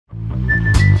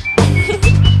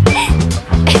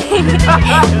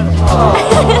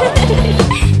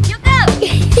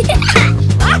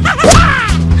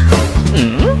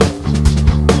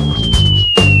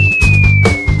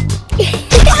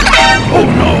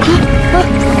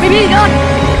Baby, don't!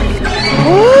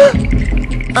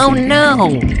 Oh no!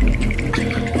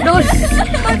 Don't!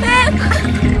 My back!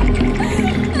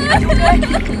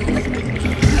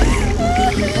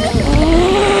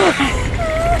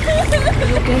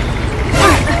 Okay.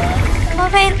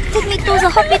 Marvin, take me to the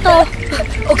hospital.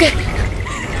 Okay.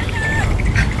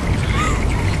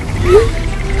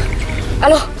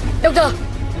 Alo, doctor.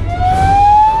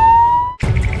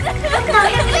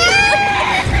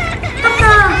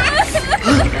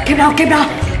 Kịp nào.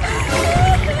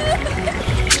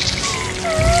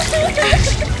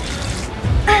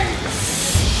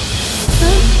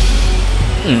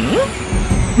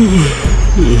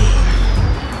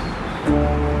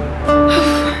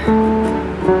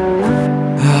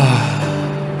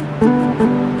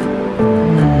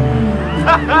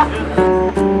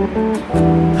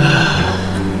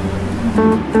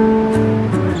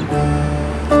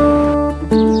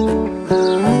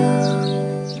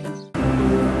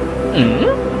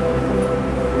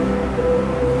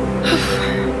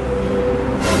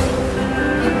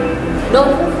 Doc,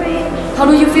 how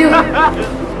do you feel?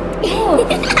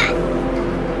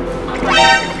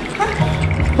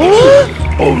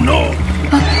 Oh no!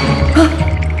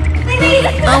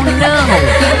 Oh no!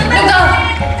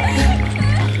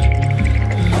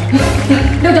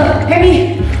 Doctor, help me!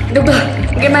 Doctor,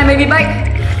 get my baby back!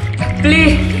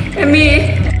 Please, help me!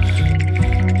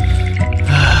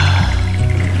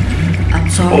 I'm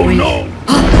sorry. Oh no!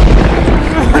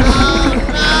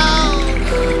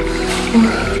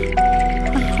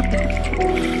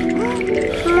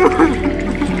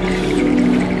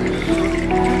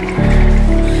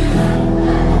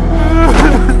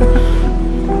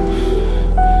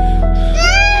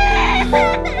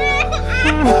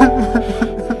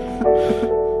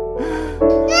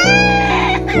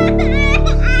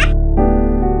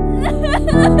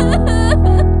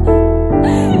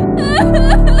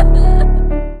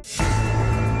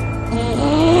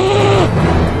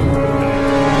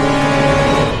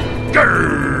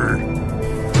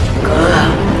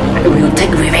 I will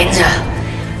take revenge.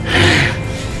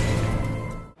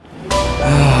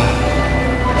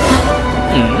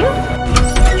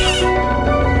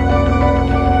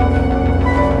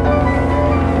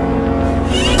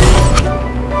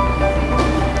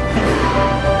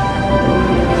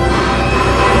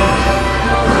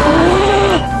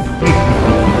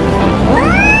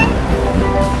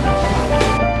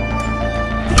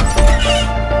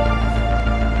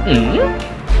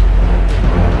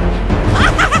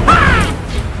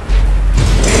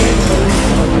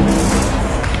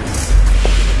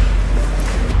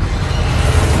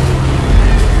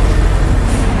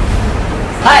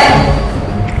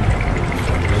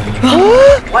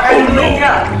 What are you doing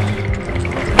here?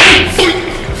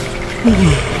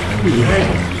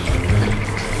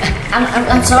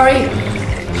 I'm sorry.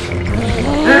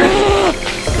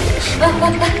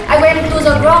 I went to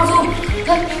the ground room.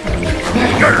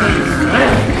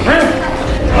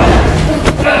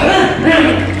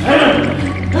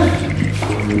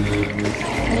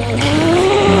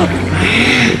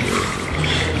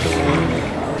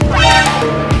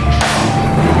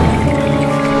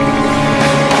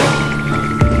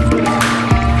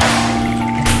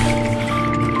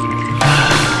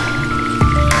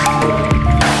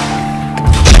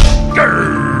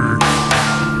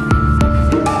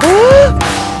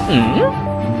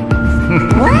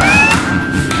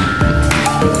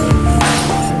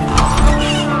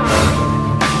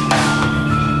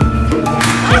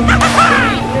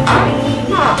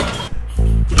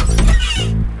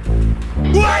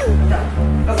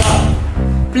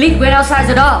 Please wait outside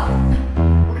the door.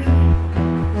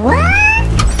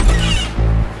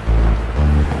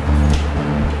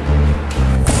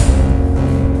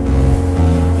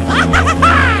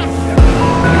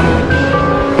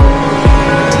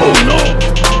 Oh no!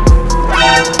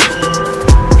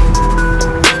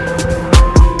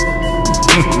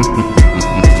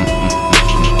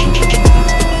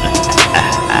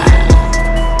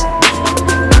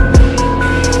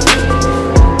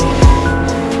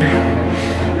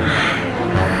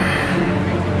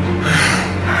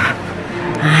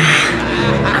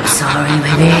 I'm sorry,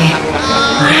 baby.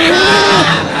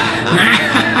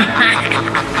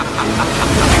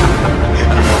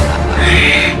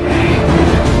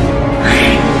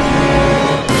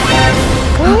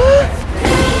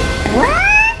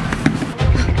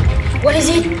 What is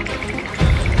it?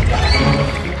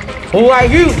 Who are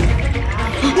you?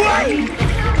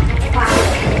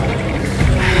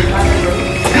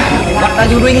 What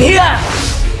are you doing here?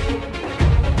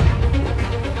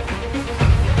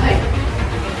 Hey,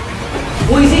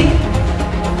 who is he?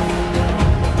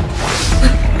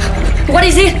 What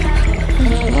is it?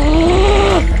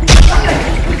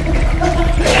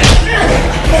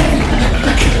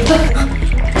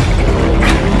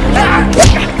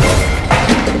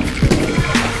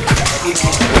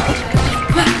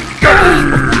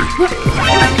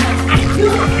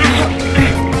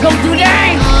 Không chú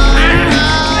đây.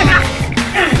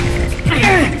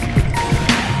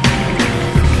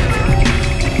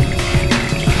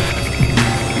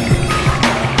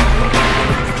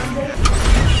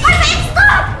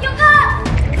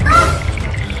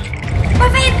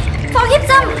 Forgive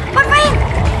them! Boyfriend!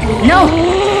 No!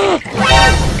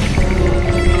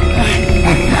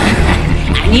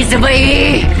 I need the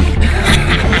baby!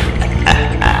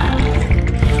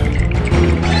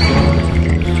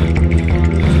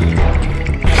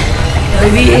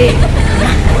 Baby!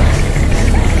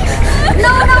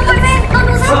 No, no, boyfriend! Don't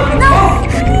do that! No!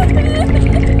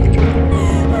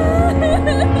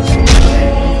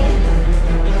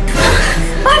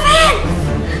 Boyfriend!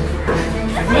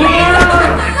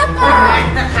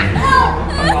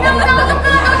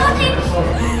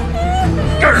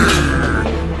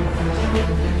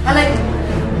 Alex,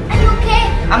 Are you okay?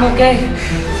 I'm okay.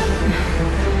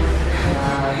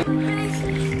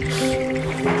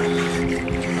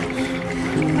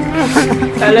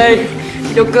 Alex,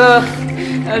 Joker,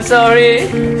 I'm sorry.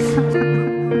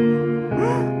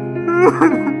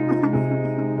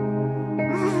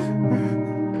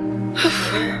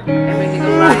 Everything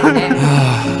alright.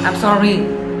 I'm sorry.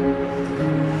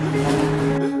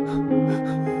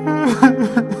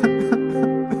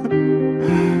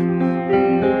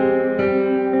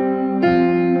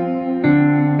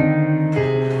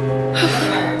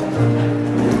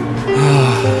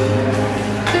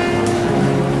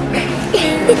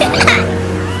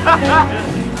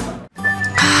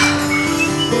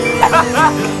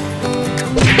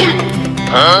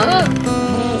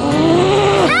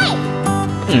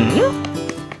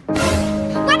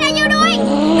 What are you doing?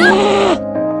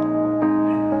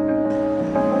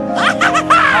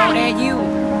 How dare you?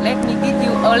 Let me teach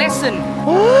you a lesson.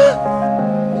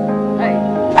 Hey.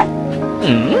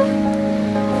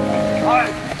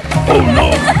 Oh no!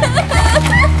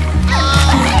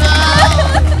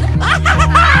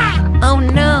 Oh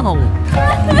no! Oh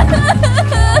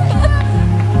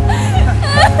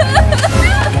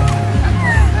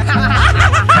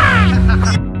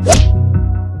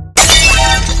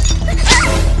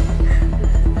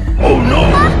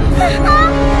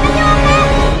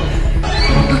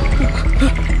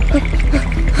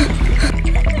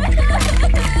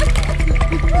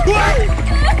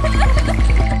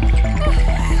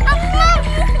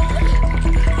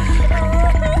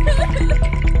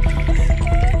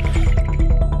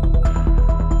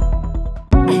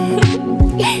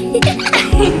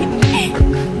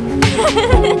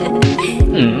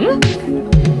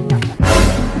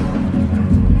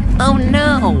no! Oh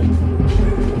no!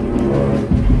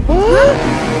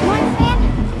 Boyfriend?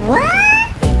 What?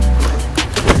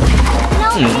 No,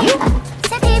 baby.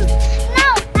 Set him. No,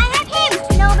 I have him.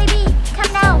 No, baby.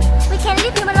 Come down. We can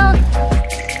leave him alone.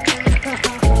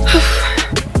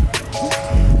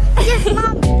 Yes,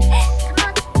 Mom.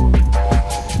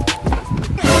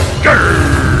 Come on.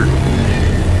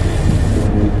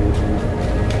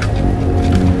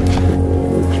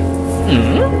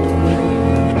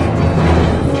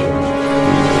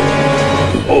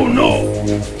 Oh no!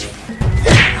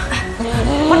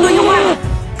 What do you want?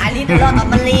 I need a lot of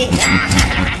money.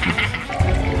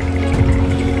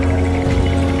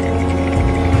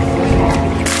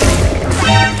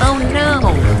 Oh no!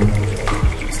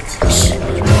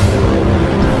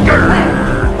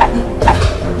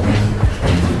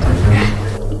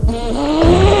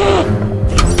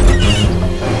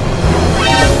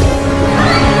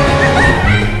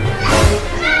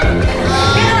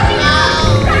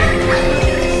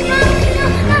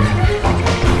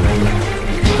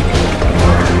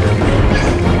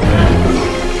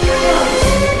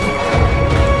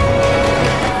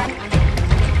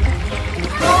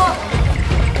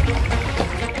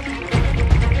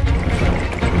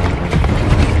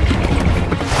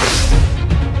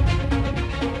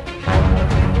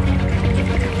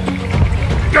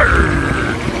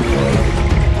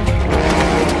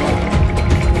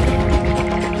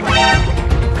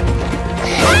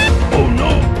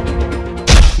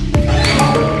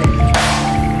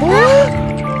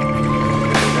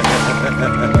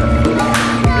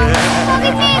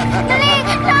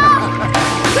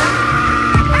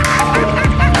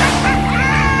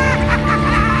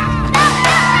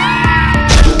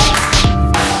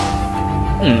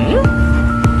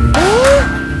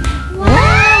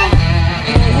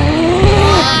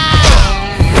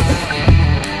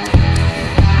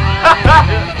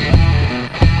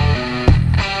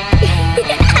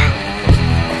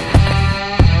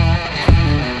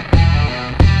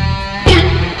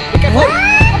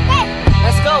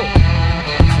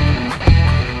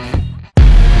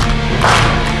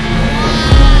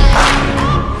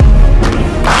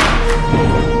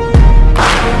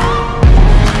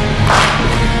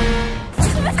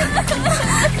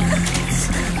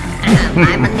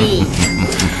 Ai mà đi.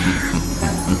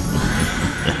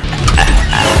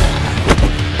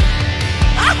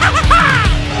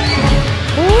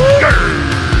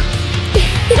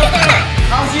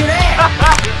 Không chịu đấy.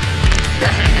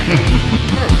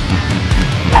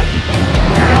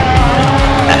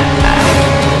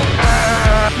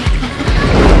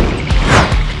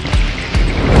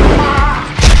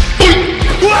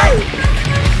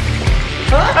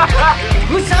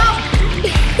 Good job.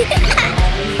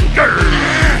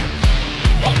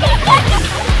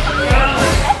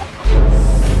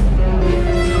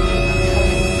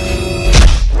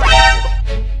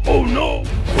 Oh no!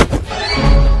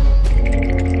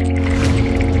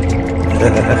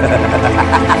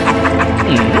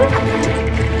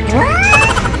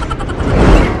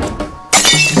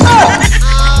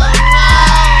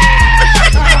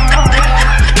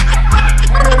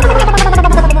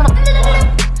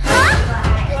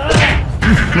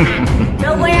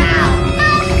 No way out.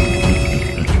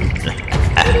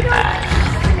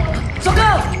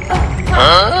 Soccer.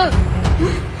 Huh?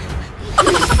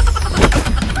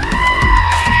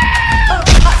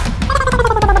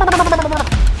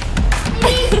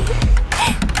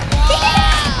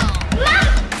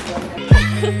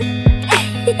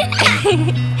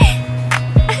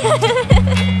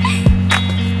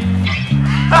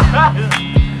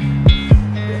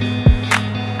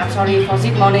 I'm sorry for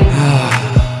this morning.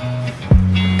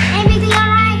 Everything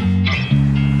alright?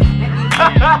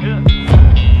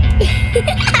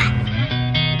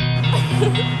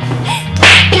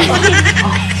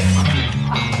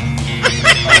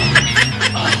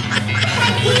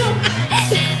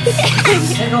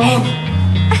 Let's go home.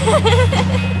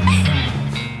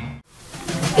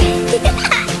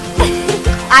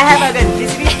 I have a gun.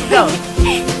 This week to go.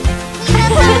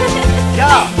 Yo,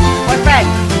 boyfriend.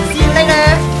 See you later.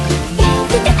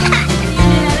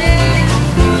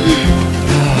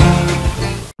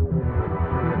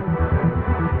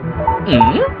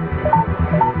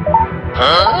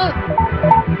 Huh?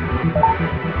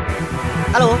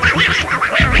 Hello.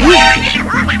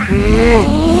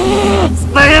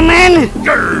 Spider-Man!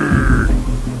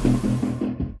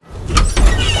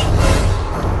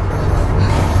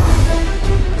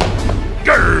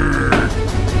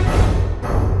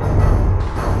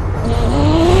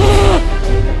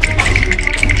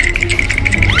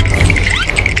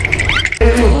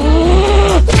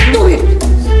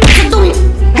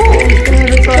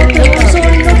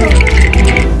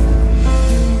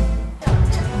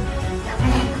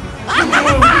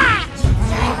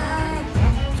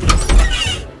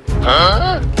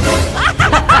 Huh?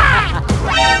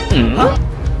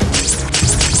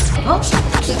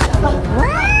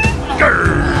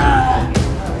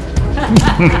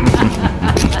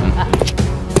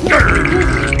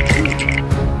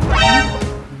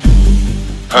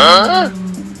 Huh?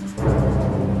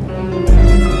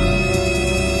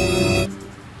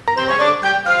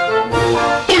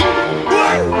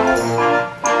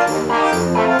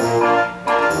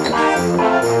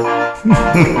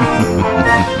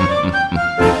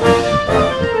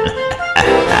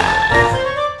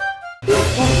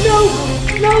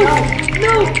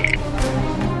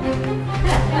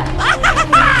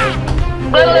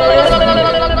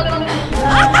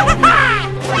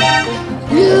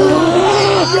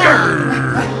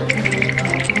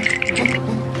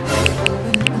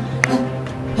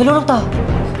 Hello, doctor.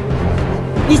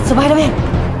 It's Spider-Man.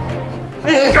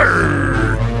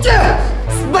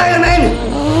 Spider-Man!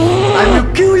 I will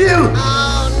kill you!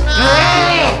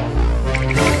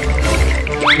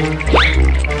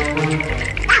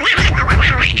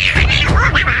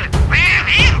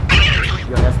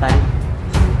 You understand?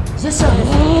 Yes, sir.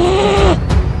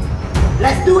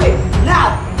 Let's do it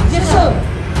now. Yes, sir.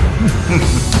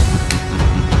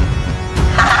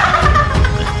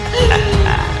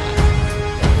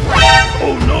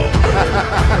 Oh no!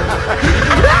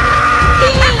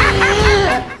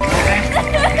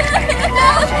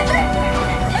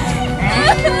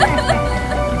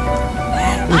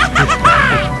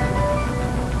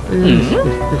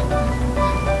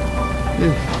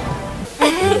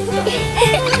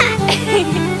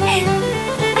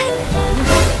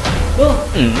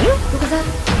 Look at that.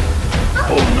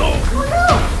 Oh no!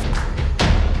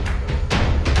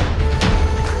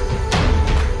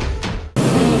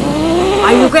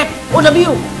 I will get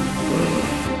OW.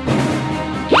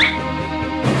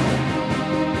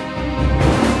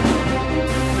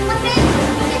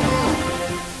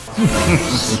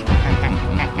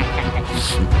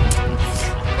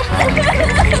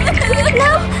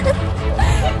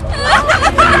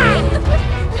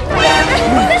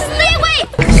 Stay away!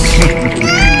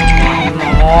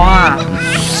 Ủa.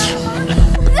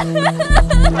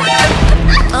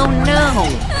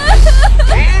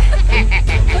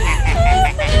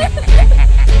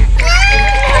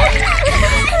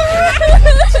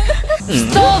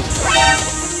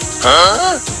 I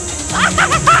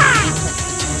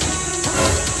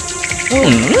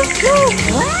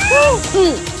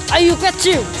will catch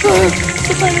you.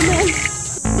 Spider-Man.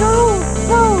 No.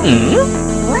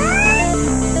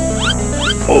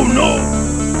 Oh no!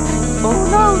 Oh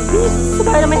no, please,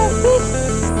 Spider-Man, please.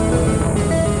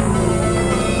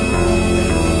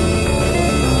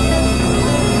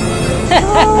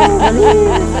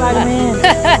 Please, Spider-Man.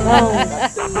 No.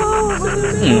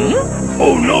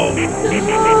 Oh no! Please.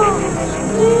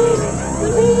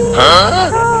 Huh?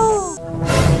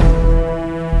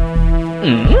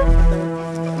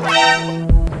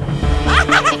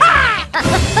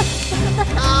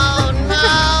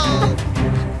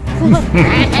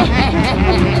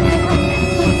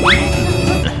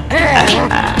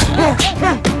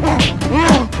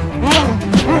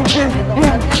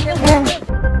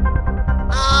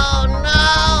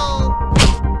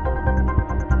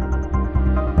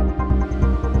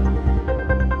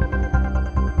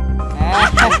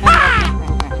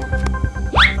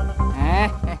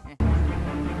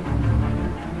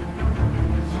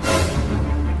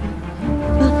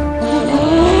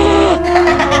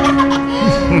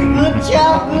 Good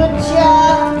job.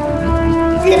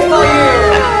 Good for you.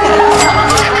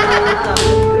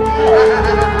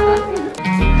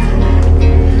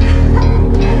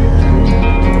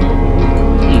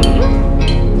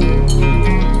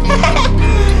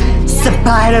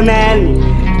 Spider-Man,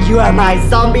 you are my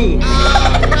zombie.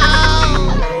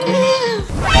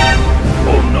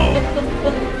 Oh no!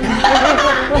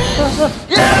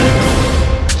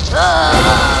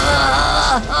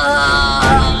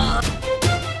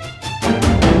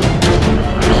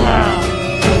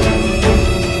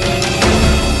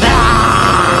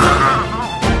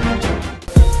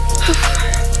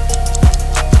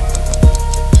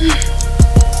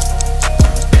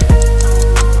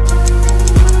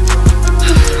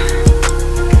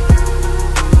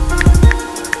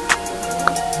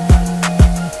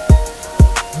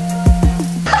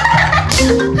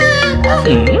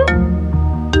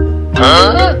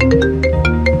 Huh?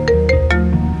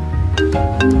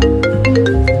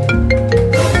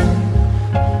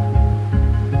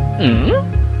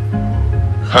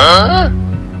 Huh?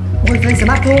 Boyfriend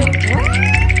smartphone.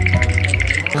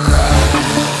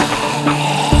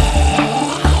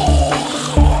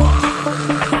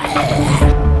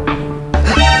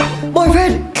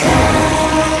 Boyfriend.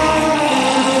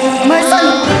 My son.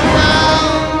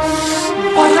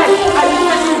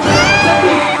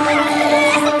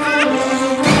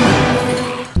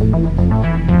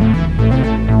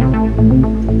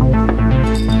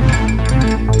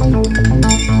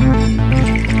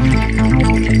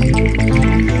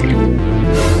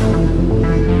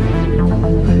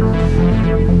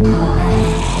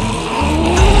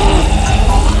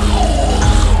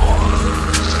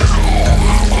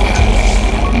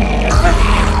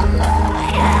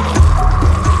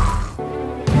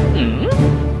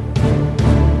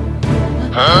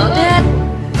 Huh?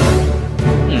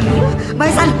 My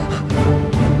son.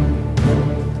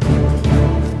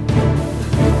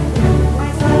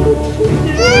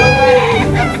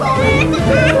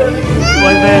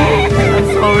 Boyfriend, I'm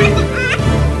sorry.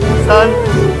 Son,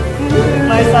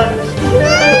 my son.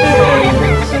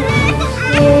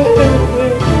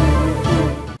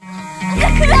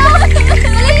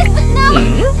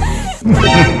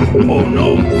 Oh no!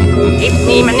 Give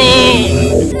me money.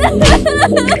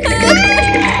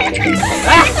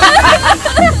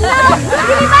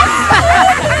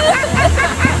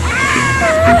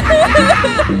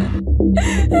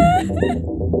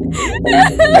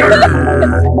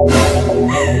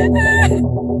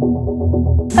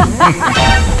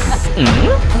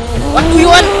 What do you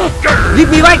want? Give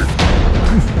me back.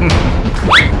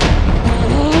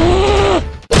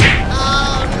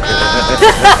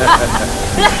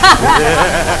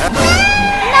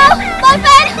 No,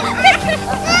 boyfriend!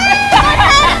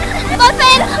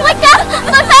 Boyfriend, wake up!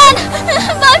 Boyfriend!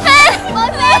 Boyfriend!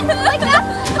 Boyfriend, wake up!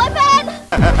 Boyfriend!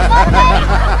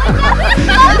 Boyfriend,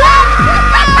 wake up!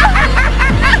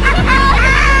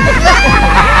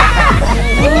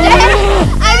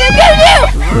 I will kill you!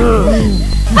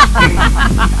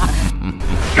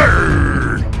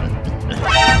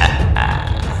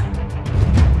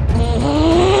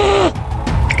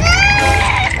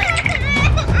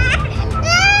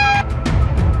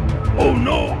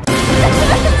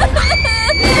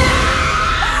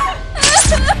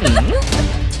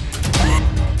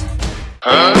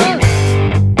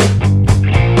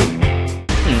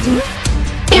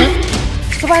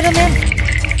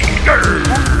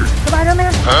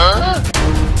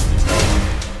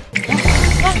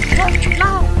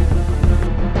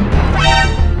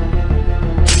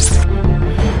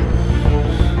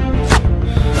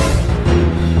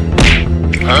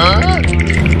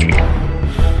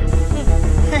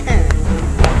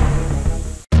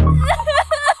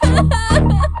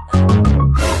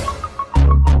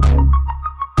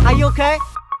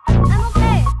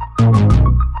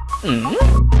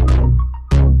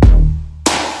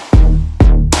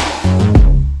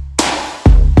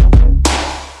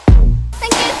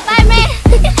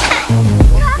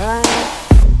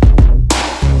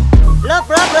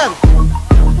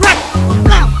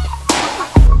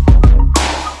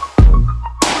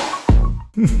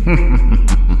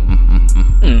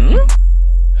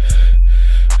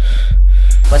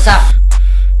 What's up?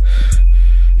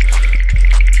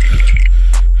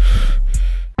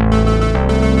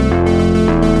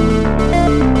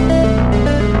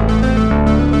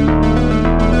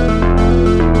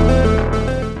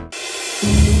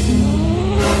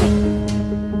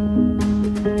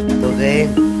 Okay,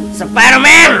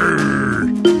 Spider-Man!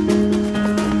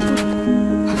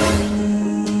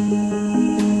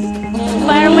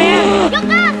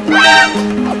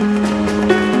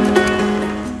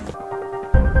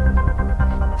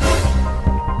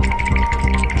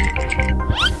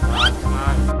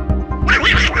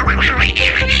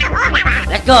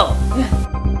 Let's go!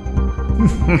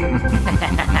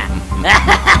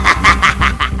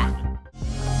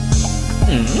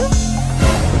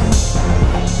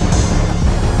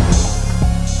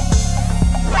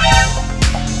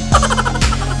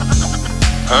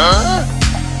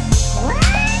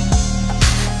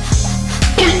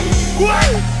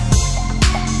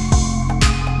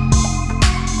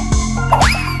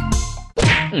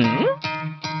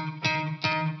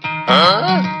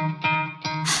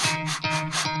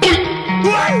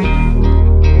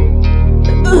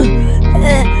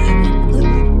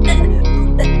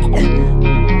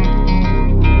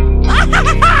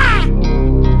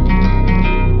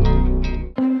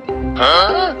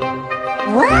 Huh?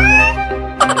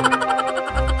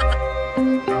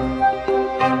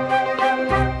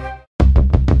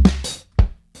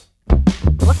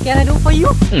 What can I do for you?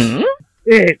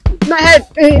 My head!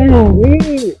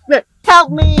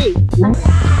 Help me!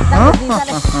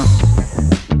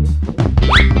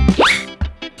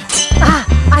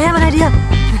 I have an idea!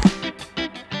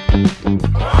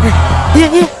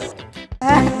 Here!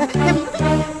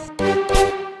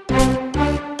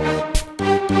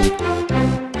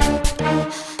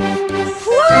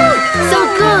 So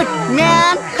good,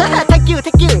 man! Thank you!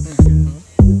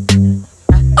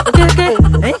 Okay.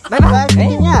 Hey, bye-bye!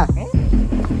 Hey.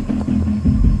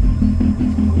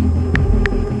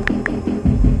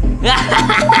 Yeah.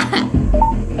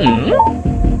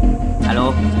 Hello?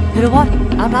 Hello, boy.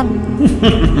 I'm.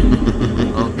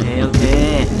 Okay.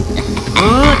 Good.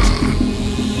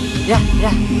 Yeah.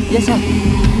 Yes, sir.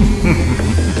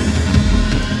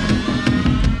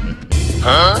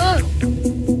 Huh?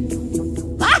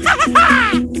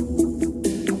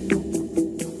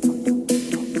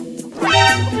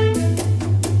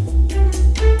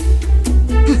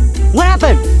 What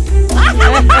happened?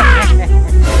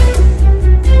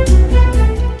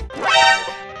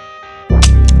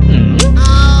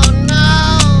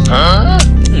 Huh?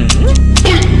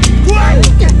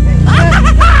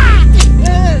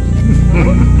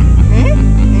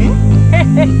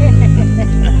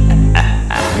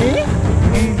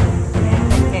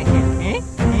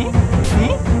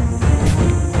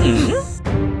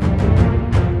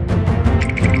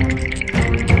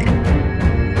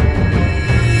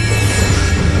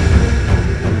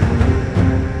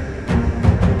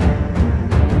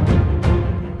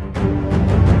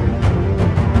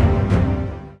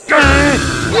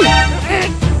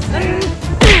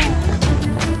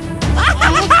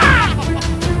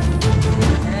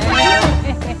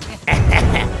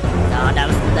 Đó đâm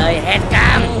đời hết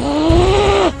cam.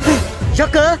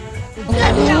 Joker!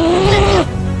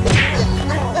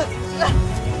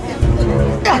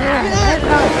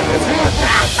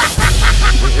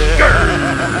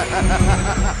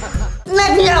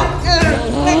 Let me out!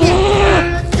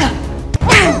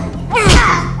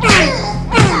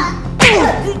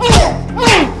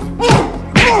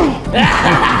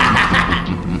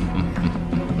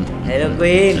 Hello,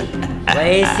 Queen.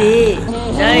 Where is he?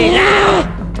 Rơi nào!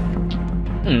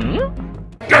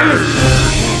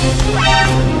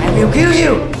 I will kill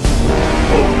you!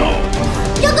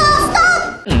 Joker, stop!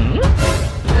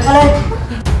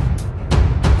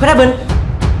 What happened?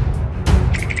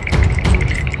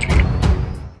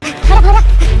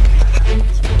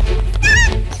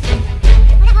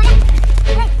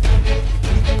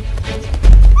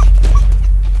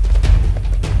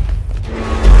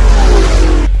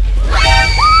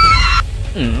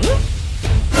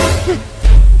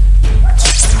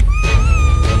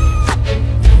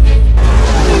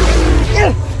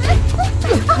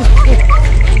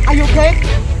 Are you okay?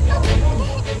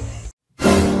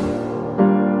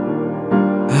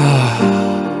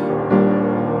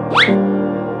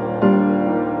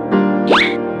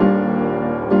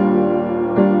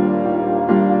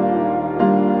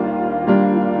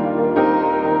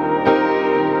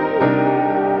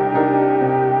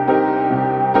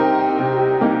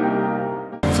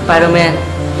 Spider-Man,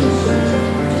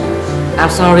 I'm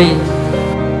sorry.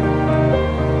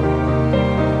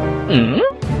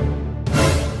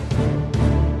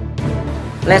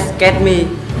 Let's get me.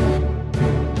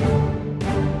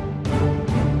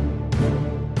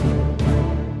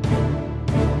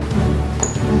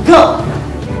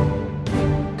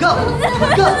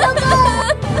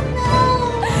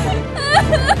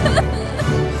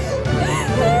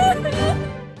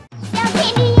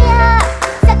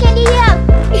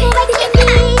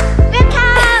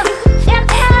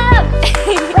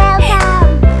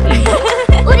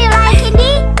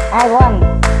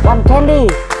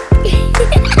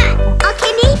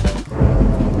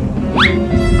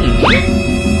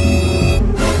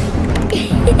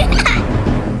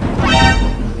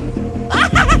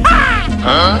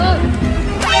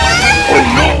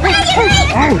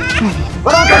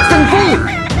 Run free!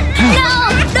 No!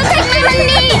 Don't take my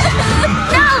money!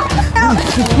 No!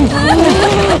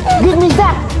 Give me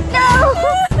that! No!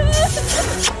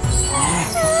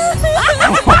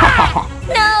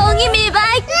 No! Give me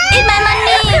back! Eat my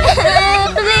money!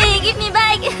 Please, give me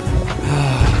back!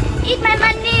 Eat my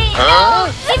money! No!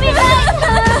 Give me back!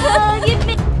 Give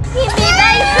me back!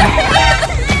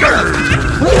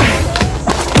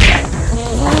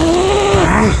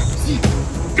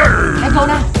 Em cậu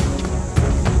nè.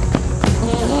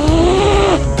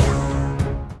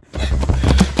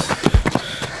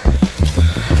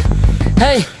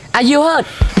 Hey, are you hurt?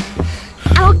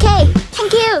 I'm okay.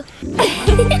 Thank you.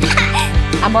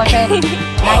 I'm boyfriend.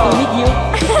 Nice to meet you.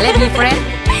 Let's be friends.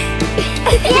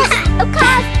 Yes, of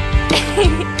course.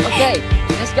 Okay,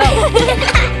 let's go.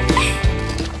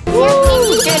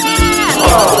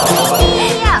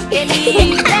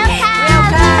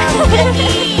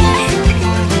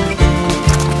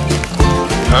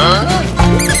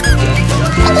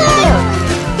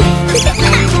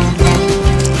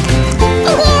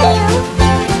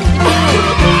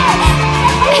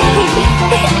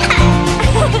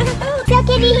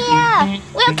 Kitty here.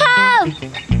 Welcome.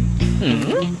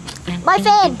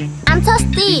 Boyfriend, I'm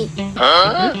thirsty.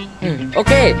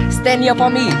 Okay, stand here for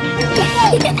me.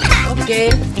 Okay.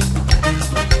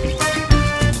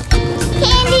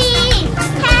 Candy.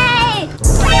 Hey.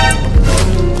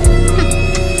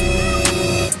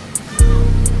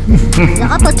 The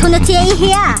opportunity is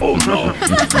here.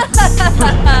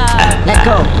 Let's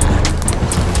go.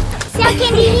 Sell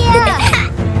candy here.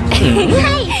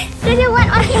 Hey, do you want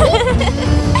all candy?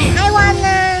 I want.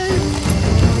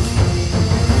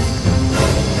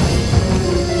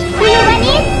 Do you want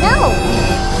it? No.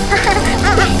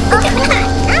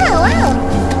 Oh, wow.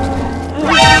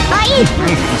 Buy it.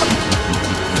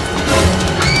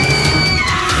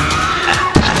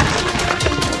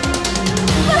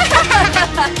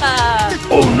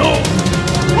 Oh no!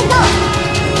 Let's go.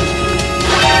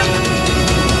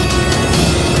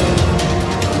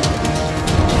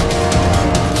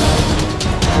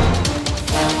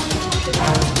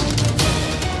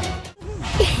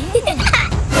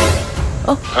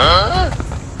 Huh?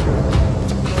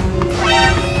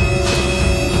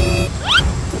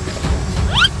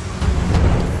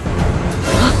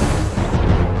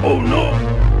 Oh no!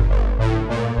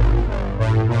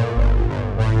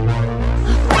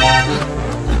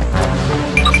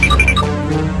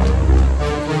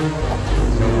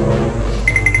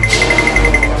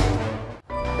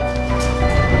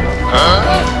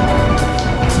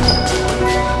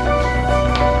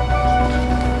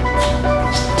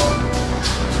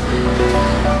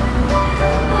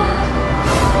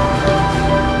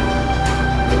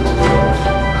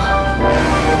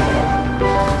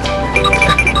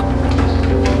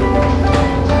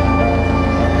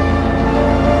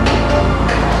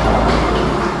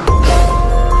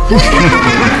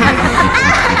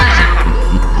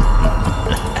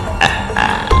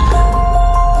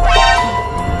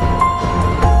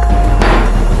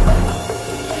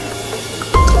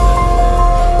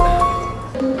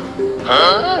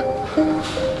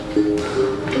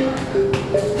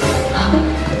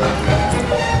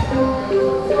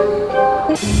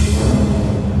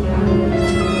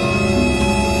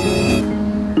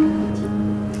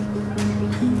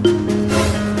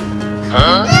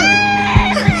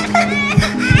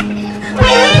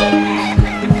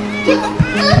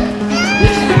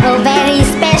 A very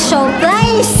special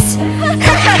place.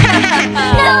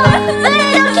 No, please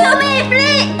don't kill me,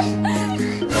 please.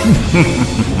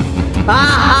 No,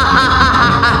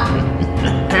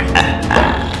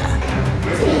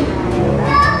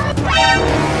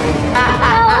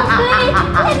 please,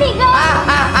 let me go.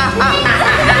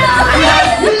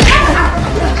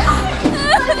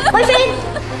 Boyfriend.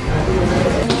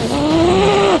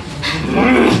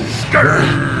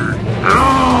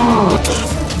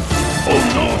 Oh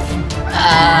no!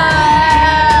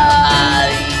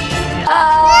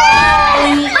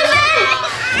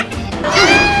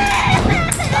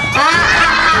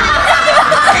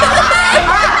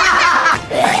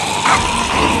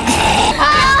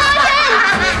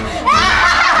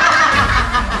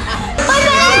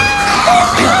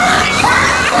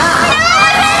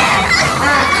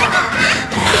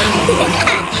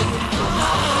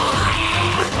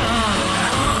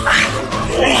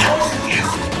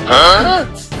 Huh?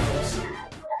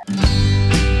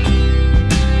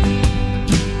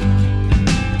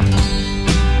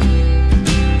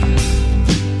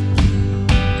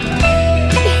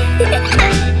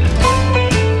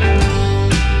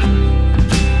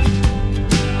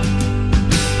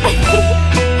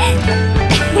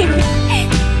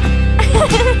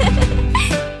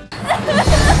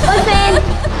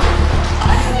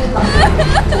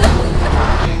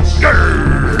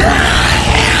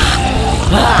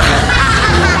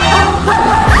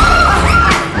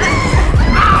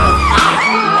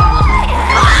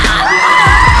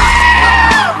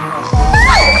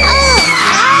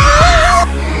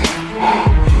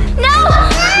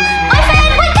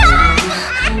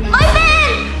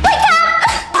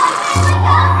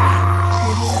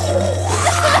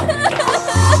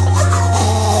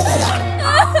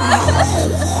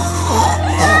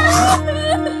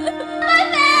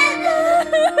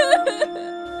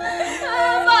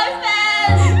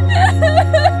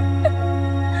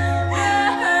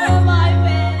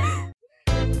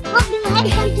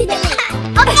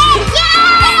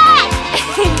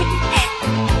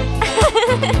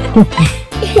 Donna,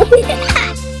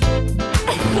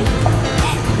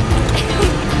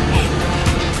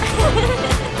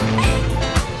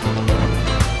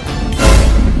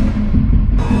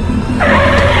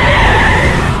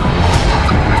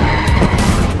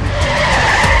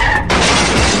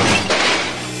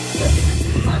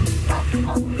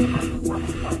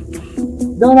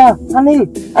 honey,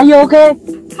 are you okay?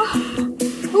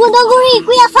 Oh, don't worry,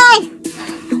 we are fine.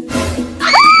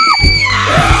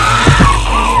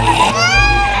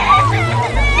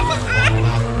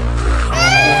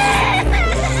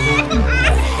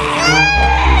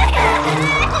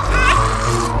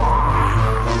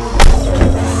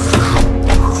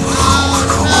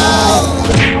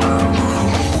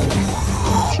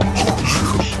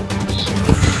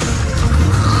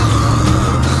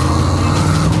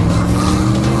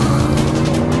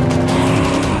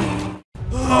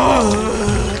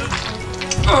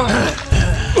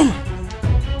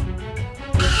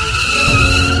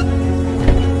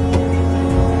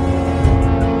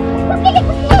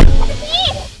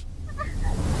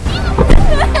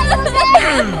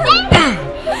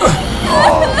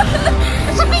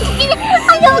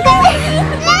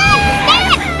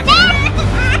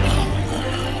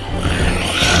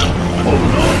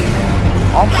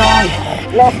 I'm fine.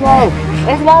 Let's go.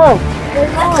 Let's go.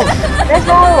 Let's go. Let's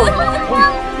go.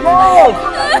 No.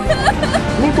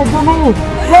 Listen to me.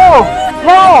 No.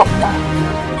 No.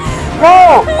 No.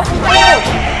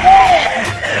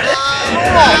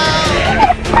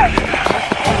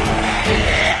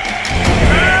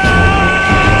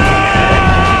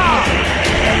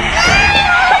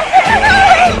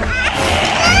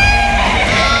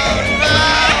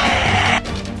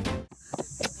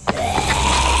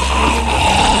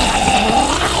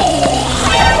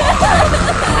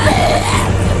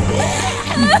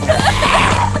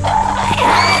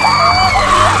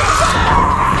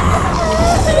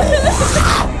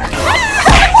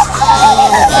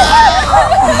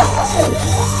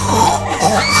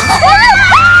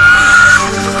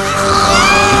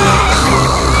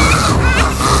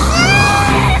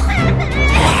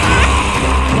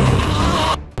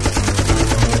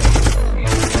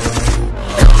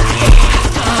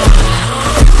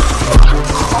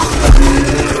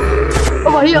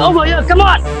 Over here, come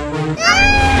on!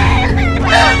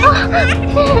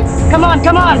 Come on,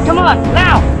 come on, come on,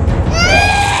 now!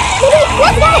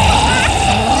 Let's go!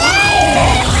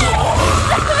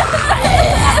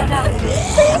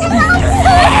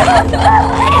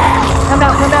 Come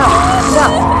down, come down, come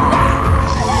down!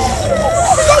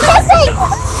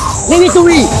 Leave it to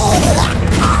me!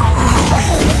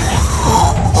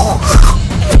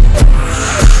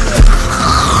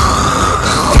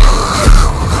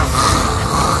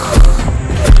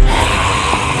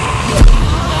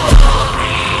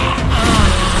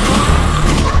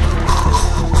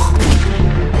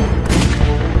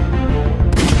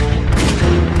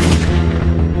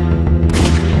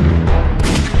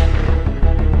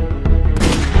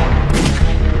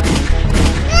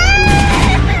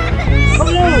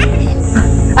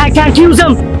 I can't use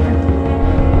them!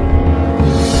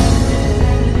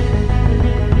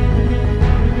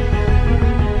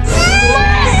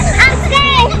 I'm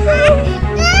safe!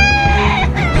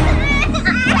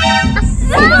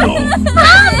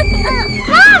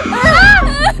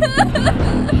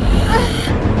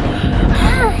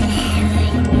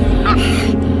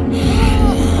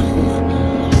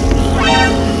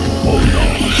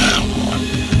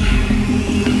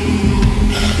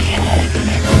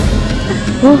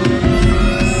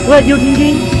 What are you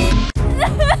thinking?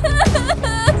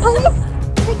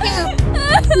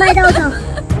 My daughter.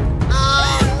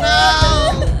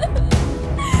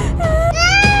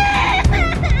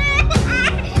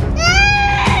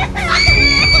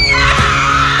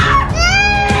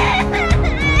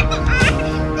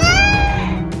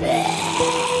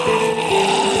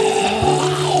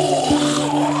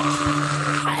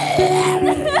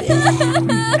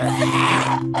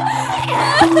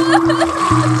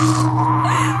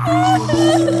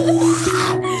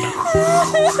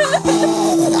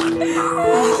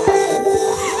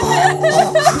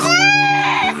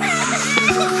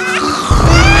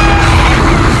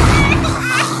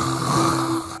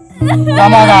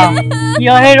 Come on now,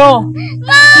 you're a hero!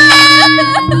 I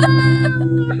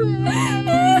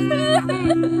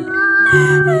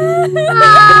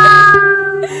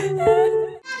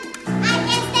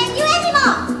can't stand you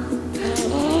anymore!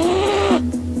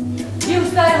 You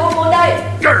stay home all day.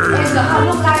 Em sợ không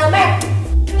lúc tay đâu mẹ.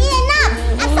 Enough!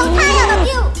 I'm so tired of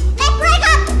you! Let's break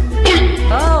up!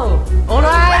 Oh,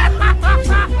 alright!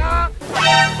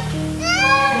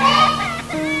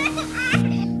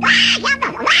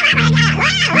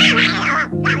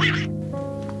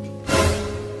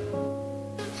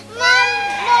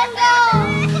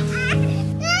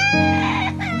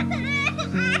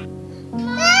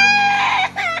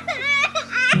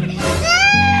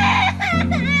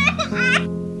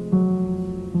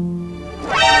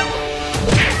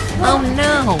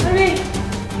 no! Baby!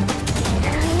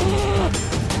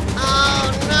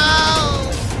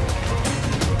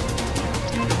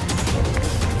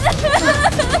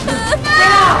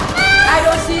 Stella! I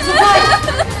don't see the fight!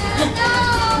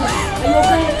 Are you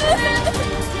okay?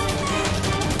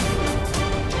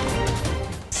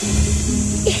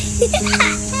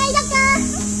 Hey, doctor!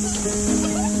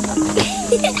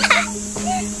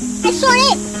 I saw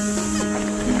it!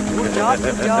 Good job,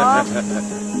 good job.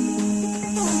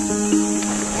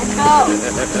 Let's go.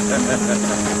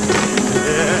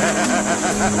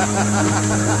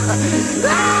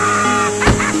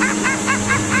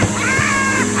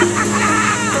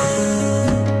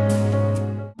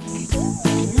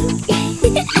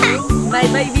 My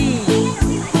baby.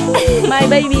 My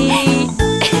baby.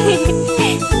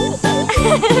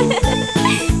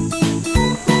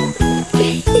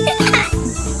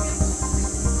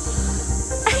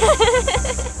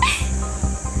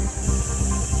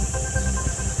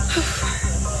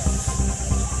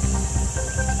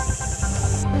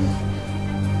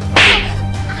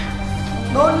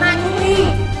 Đồn lại không đi!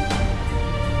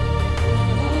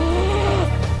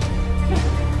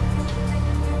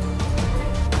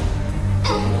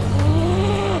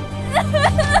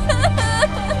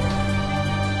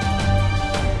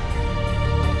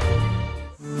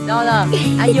 Dollar,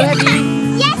 are you happy?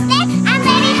 Yes, Dad! I'm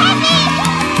very happy!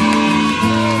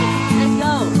 Let's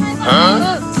go.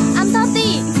 I'm Toti!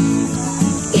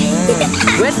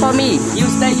 Wait for me. You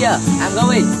stay here. I'm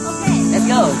going. Okay. Let's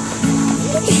go.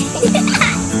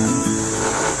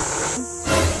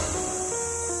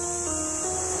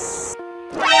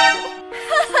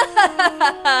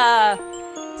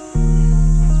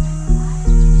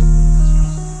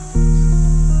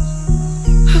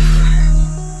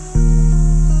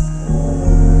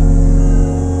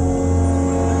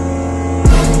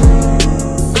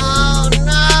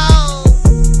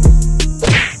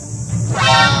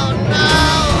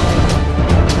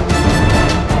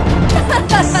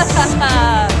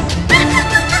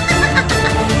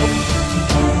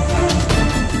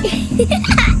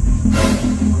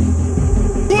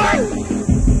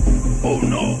 Oh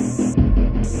no!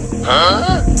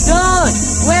 John,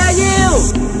 where are you?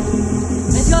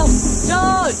 Let's go.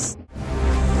 John.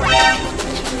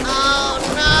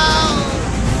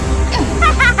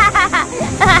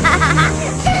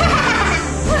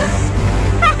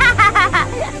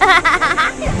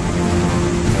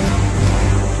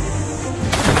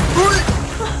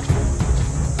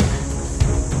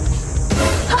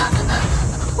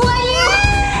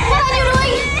 What are you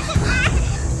doing?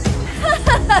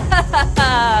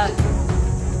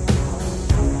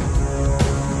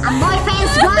 I'm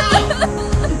boyfriend's wife.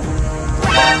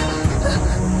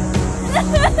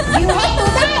 You hate to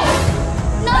die.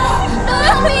 No, don't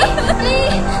help me,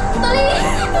 please,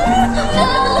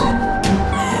 no.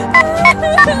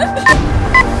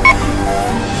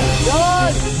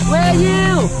 John, where are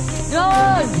you?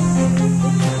 John.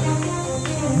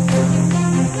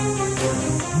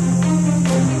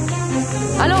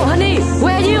 Hello, honey.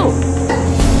 Where are you?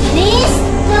 Please,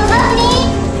 don't hurt me.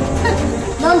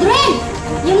 Don't drink.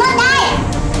 You must die.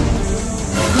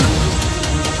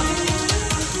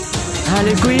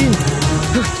 Harley Quinn.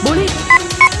 Police.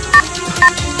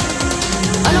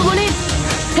 Hello, police.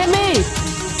 Help me.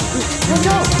 Let's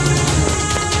go.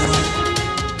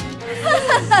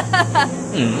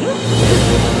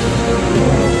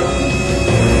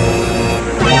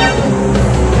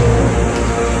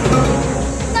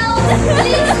 No,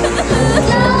 please,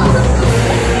 no.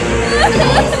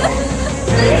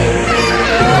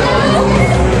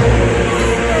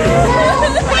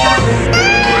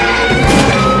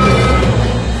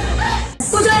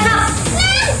 Cô chơi sao?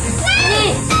 Đi.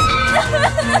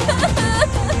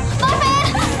 Boyfriend,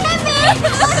 help me.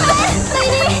 Boyfriend, stay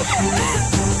đi.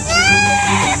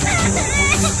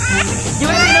 You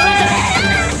ready to do it?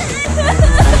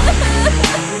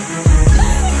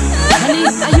 Honey,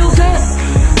 are you okay?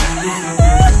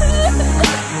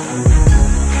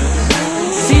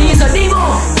 She is a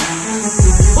devil.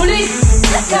 Police,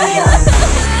 come here.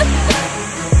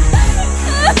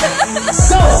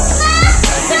 Go.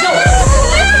 Let's go.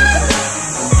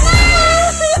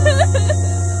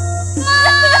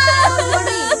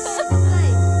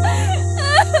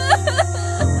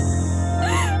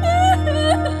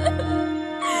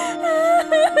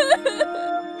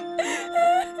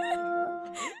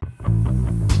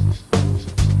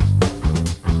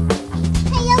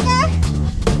 Hey, Yoga.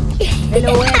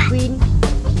 Hello, Queen.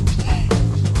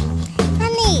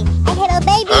 Honey, I had a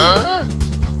baby.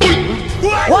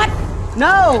 What?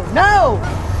 No, no.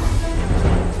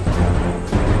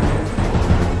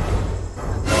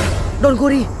 Don't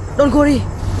worry. Don't worry.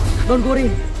 Don't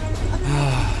worry.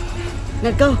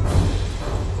 Let's go.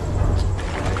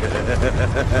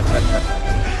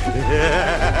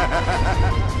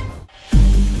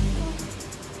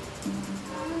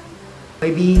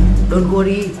 Baby, don't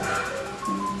worry.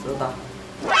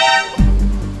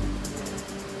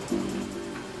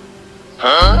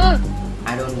 Huh?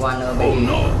 I don't want a Oh baby.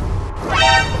 no.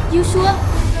 You sure?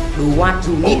 Do what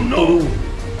you need no. to do.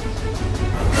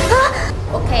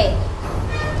 Okay.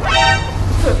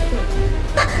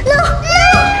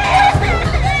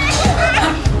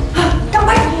 Come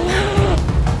back.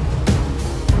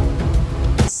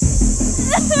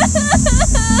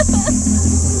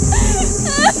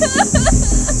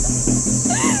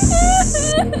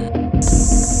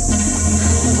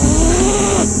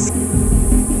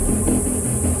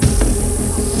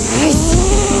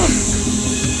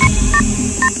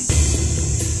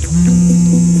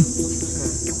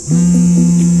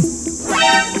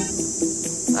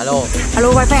 Hello.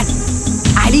 Hello, my friend.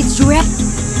 I need Squid.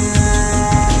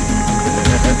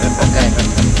 Okay.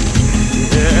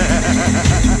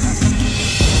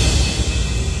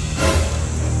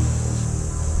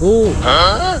 Oh.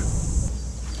 Huh?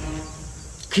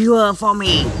 Cure for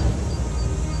me.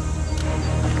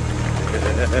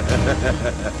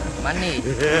 Money.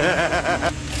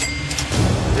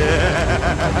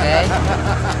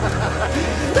 Okay.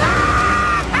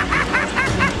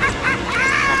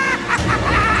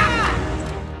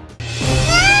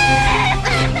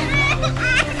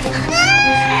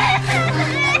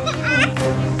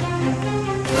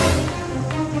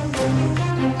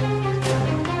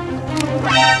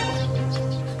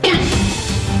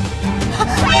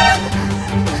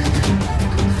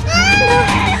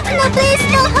 No, please,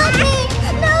 don't hurt me.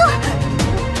 No.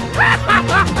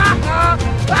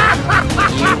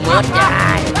 You must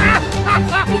die.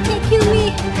 You can kill me.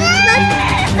 But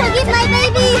forgive my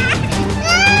baby.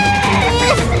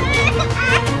 Please.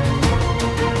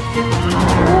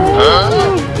 Huh?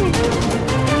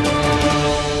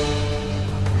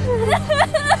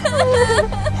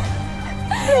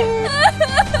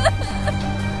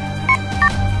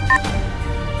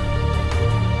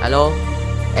 Hello.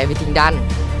 Everything done.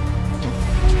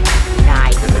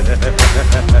 Nice.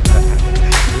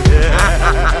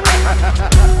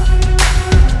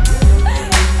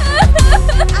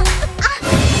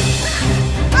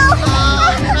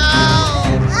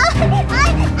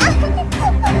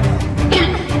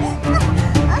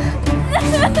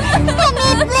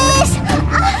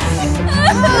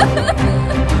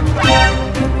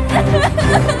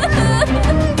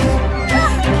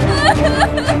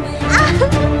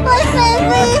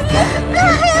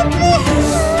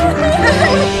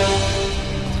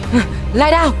 Lie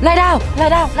down, lie down, lie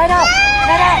down, lie down,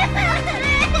 lie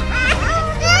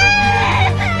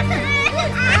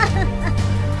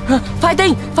down.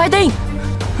 Fighting, fighting.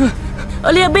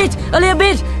 A little bit, a little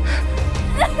bit.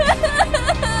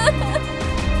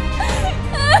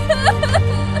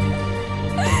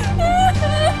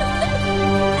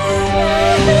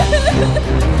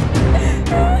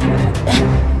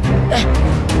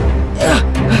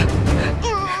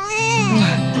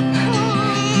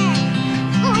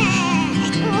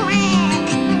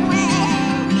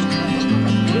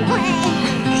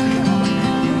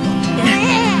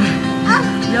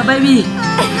 Your baby.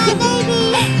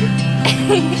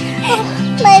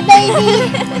 My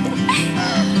baby.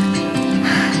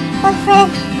 My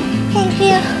friend, thank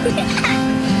you.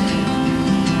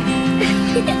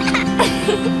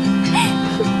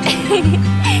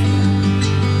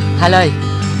 Hello,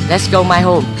 let's go my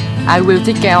home. I will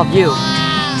take care of you.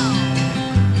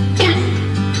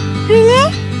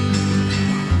 Really?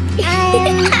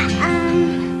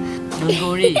 Don't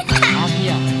worry, I'm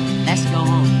here. Let's go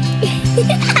home.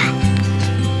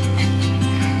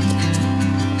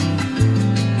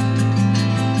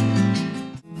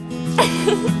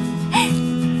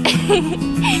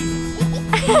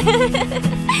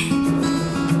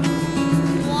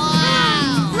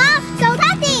 Mom, go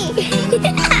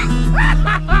daddy.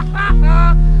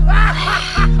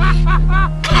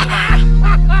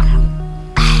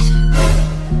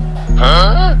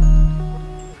 Huh?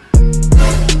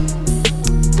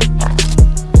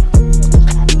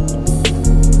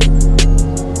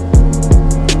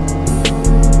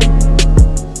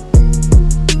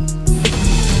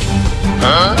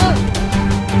 Huh?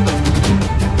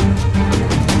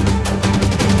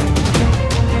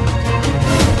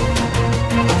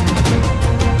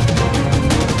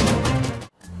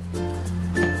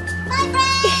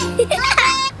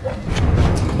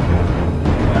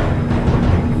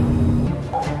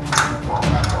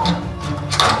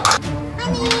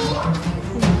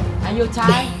 Are you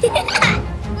tired?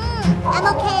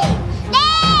 I'm okay.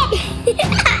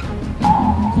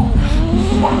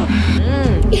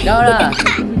 Đâu rồi?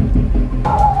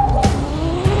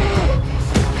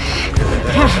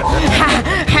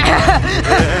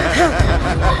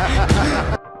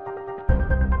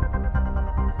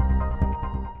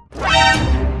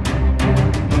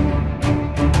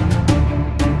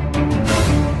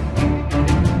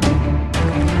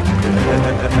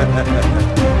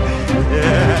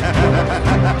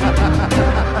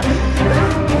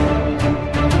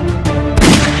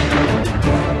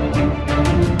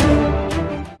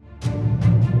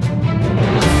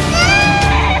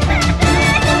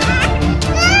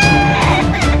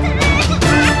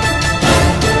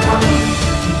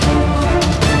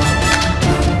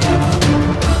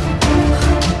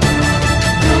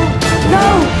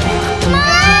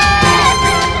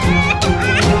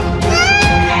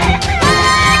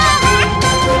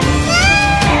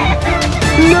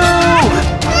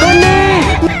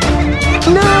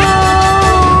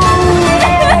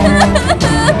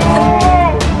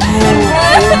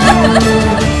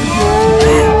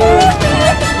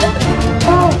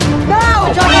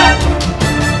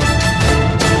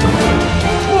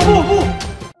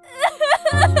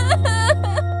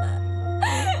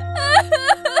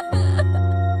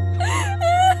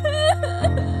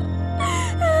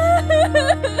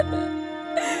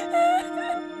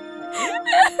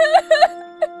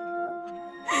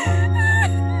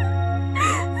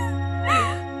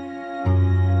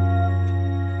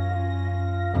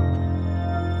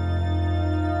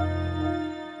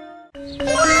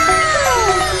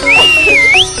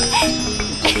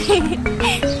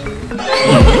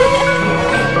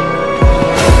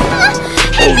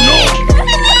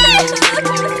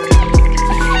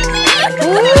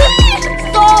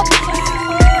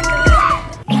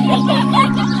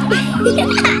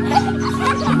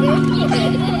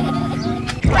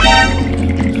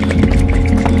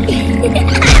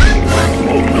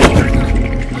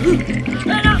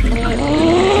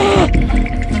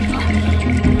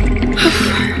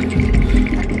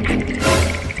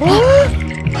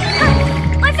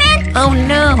 Oh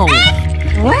no!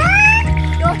 What?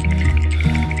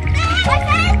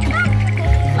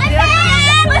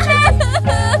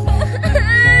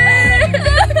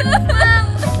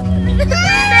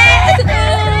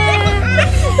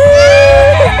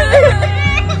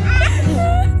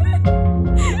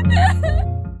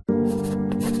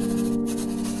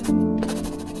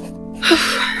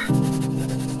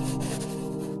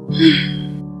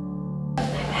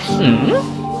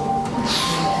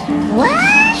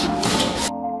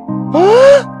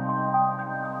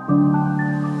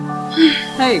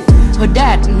 Hey, her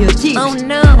dad in your teeth. Oh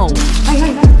no!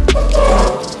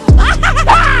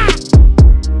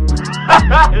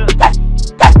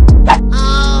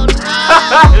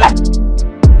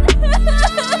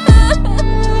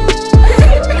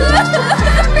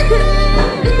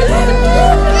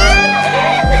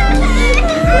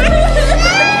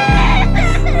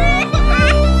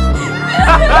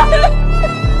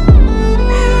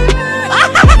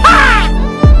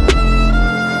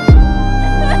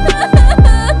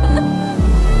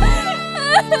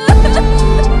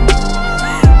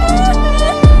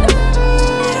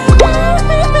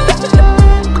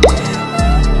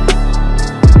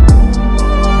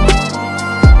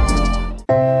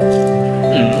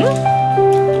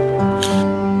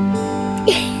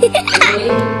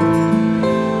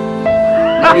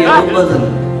 Điều không bao giờ.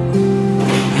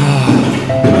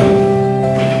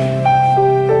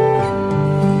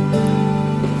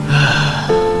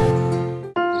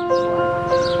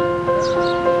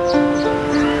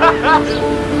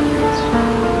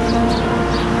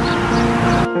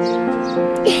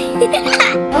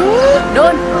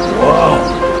 Đôn.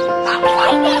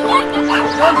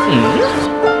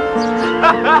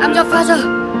 I'm your father.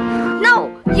 No,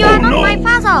 you are not my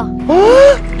father.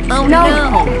 Oh No.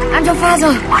 I'm your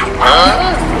father.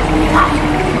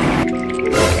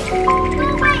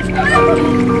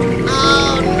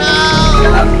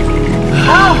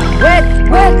 Oh, wait.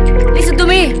 Listen to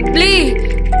me, please.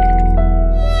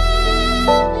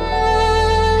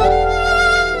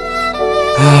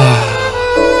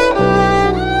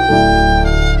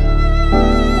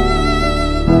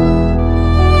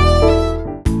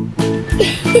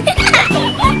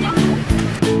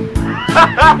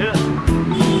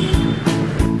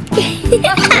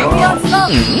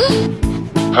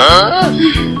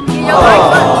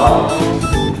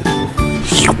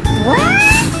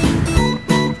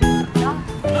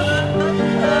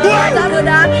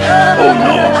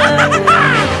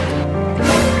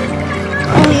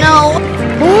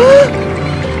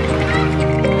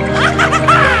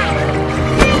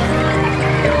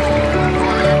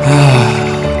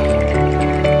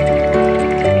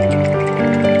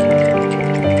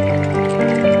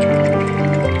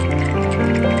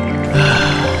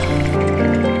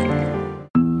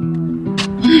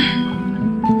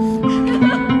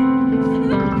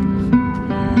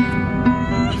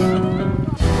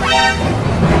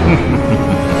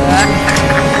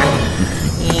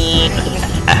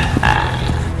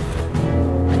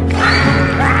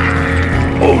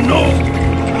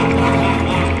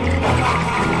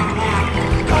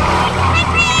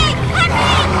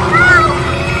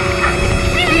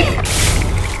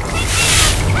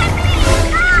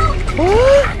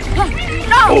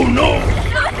 Oh no!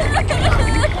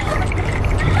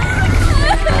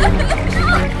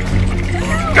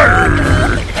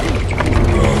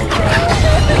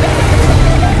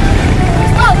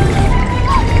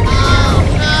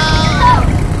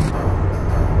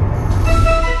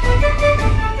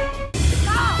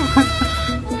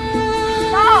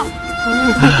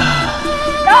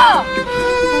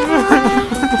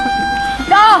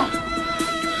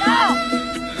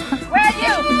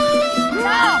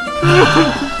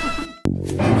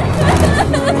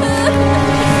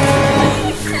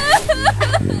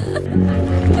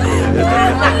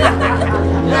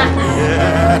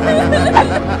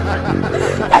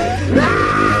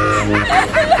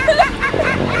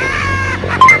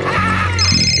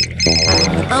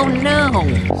 Oh no!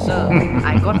 Sir,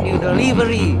 I got new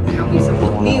delivery. Now is a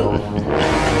good news.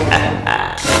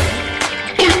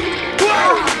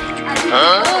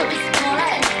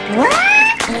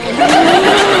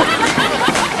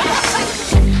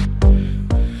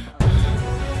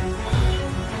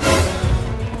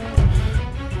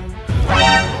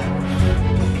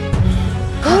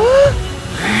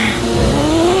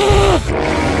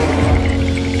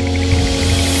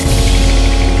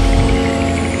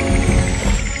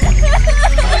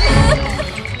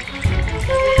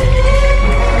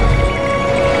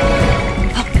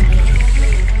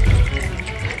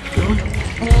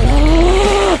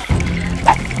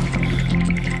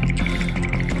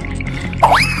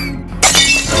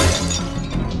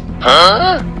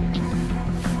 Huh?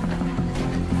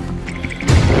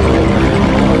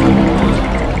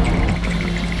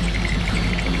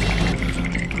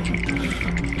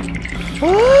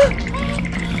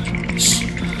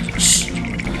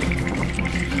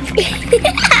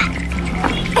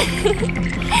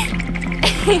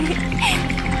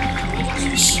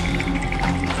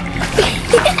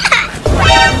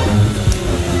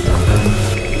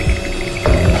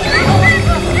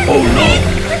 Oh no!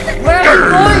 Where are you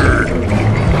going?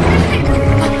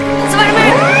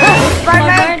 Spider-Man!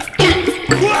 Spider-Man!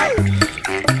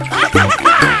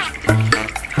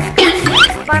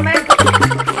 Spider-Man!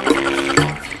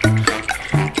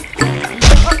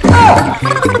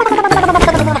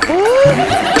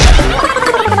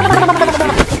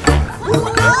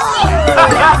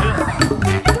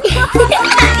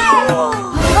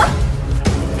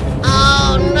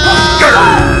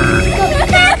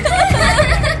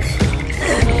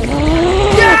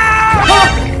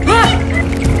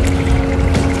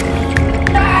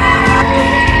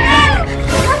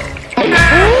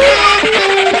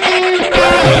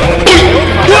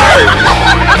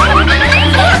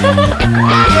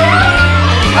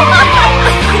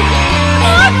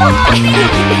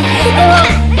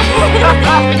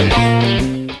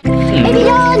 Baby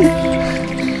Dawn!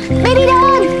 Baby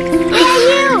Dawn! Where are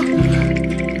you?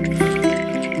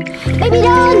 Baby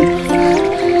Dawn!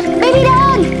 Baby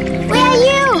Dawn! Where are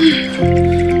you?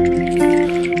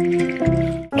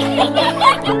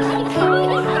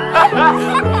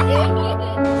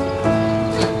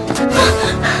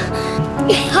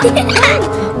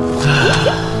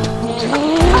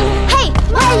 Hey!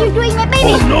 What are you doing, my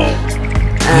baby? Oh no!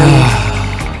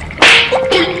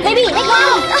 Baby, let go!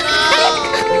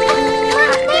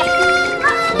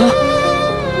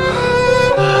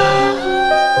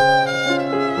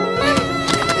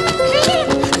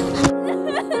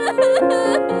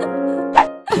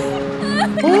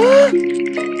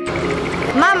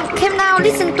 Mom, come now,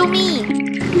 listen to me.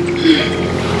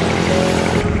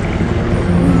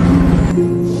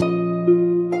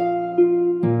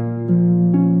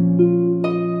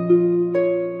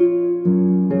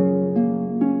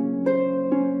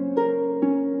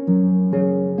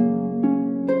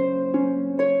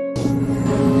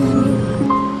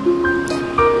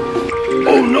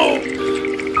 Oh no!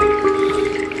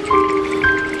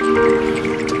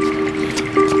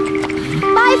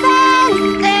 Bye, fan!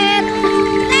 Ned!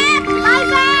 Ned! Bye,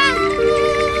 fan!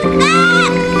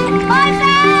 Ned! Bye,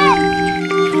 fan!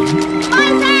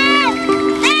 Bye, fan!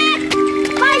 Ned!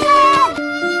 Bye, fan!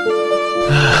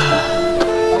 Ned!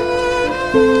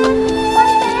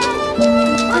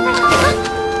 Come on! Come on!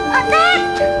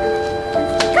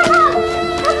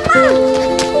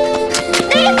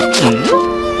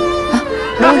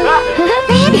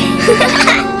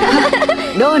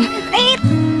 Don!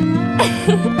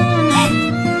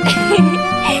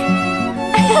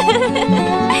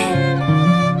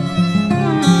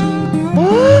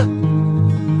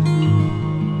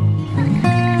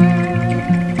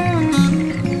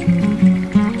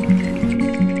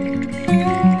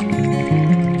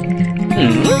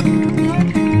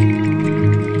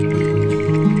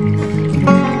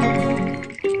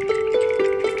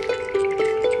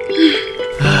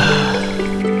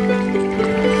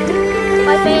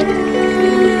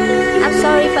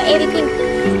 everything.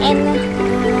 And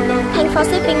thanks for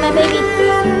sleeping, my baby.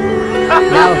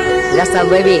 Now, that's a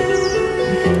baby.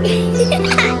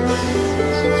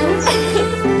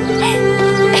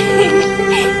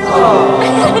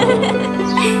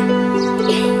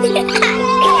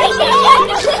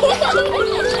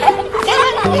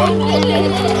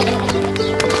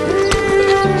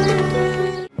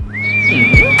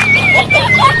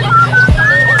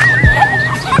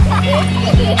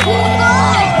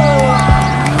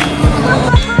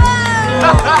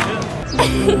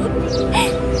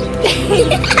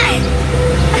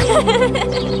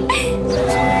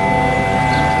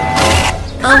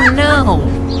 Oh no!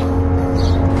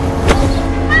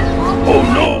 Oh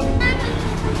no!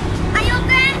 Are you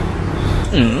okay?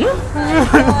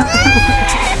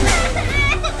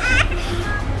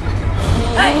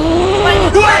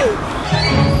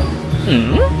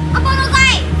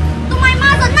 Apologize to my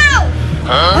mother now.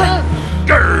 Huh?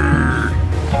 Grr.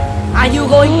 Are you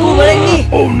going to believe me?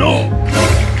 Oh no!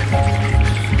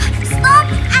 Stop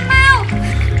and now.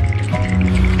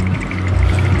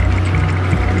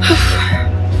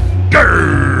 Grr.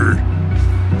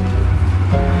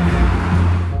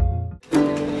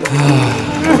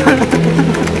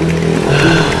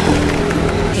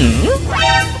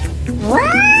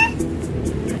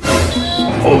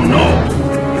 Oh no!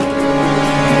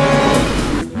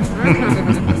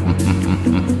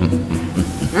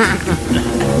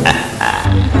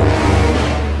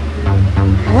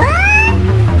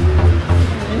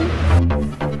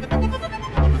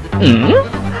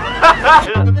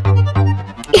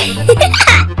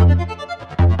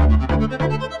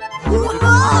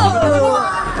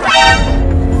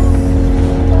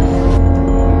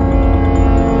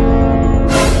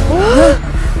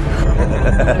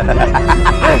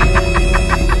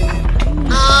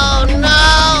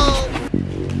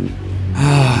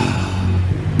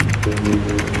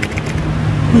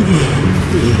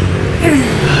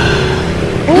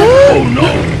 Oh no!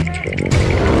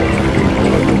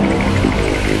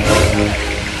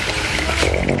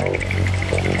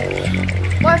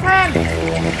 Boyfriend!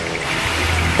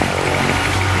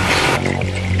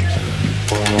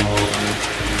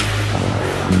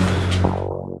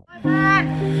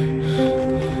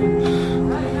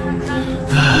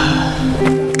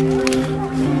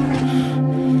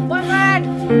 Boyfriend!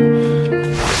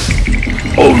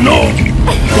 Oh no!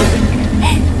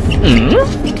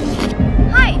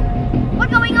 Hi.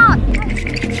 What's going on?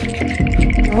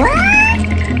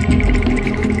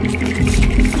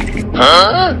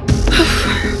 Huh?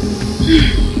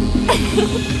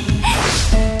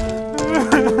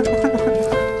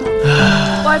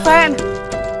 Boyfriend!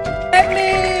 Help me!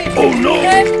 Oh no!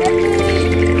 Help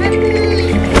me!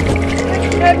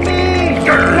 Help me!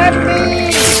 Help me!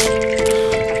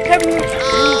 Help me!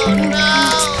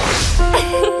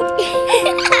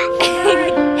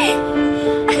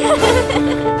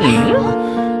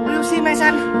 Do you see my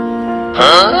son?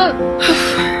 Huh?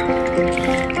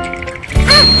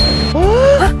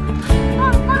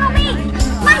 Follow me.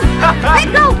 Run.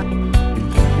 Let's go.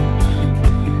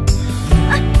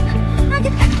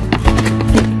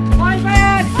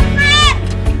 Boyfriend!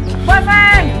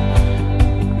 Boyfriend. Boyfriend!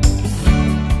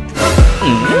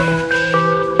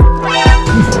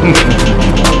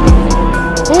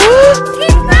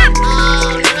 Kidnap.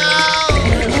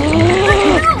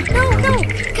 No.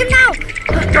 Come now.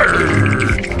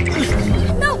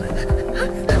 No.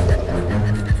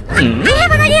 I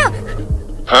have an idea.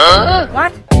 Huh?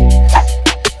 What?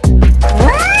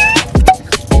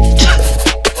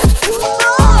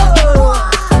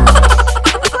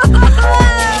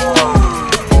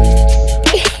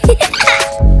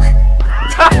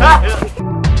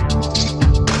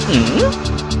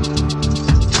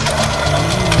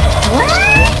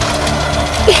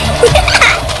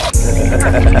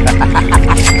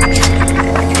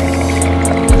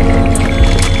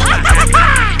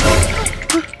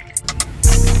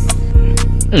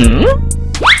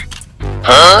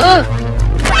 Huh?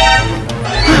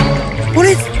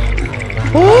 Police!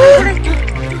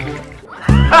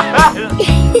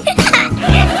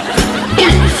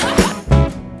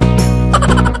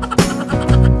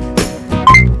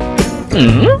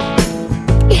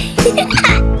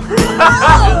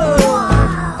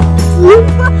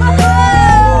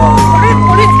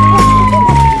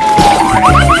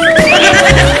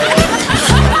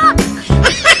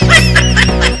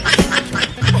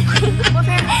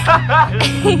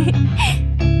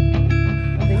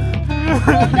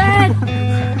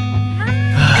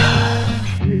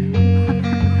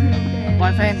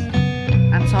 Boyfriend,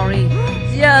 I'm sorry.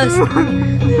 Yes.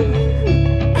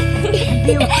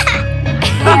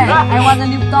 Yeah, I want a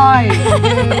new toy.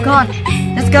 God,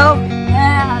 let's go.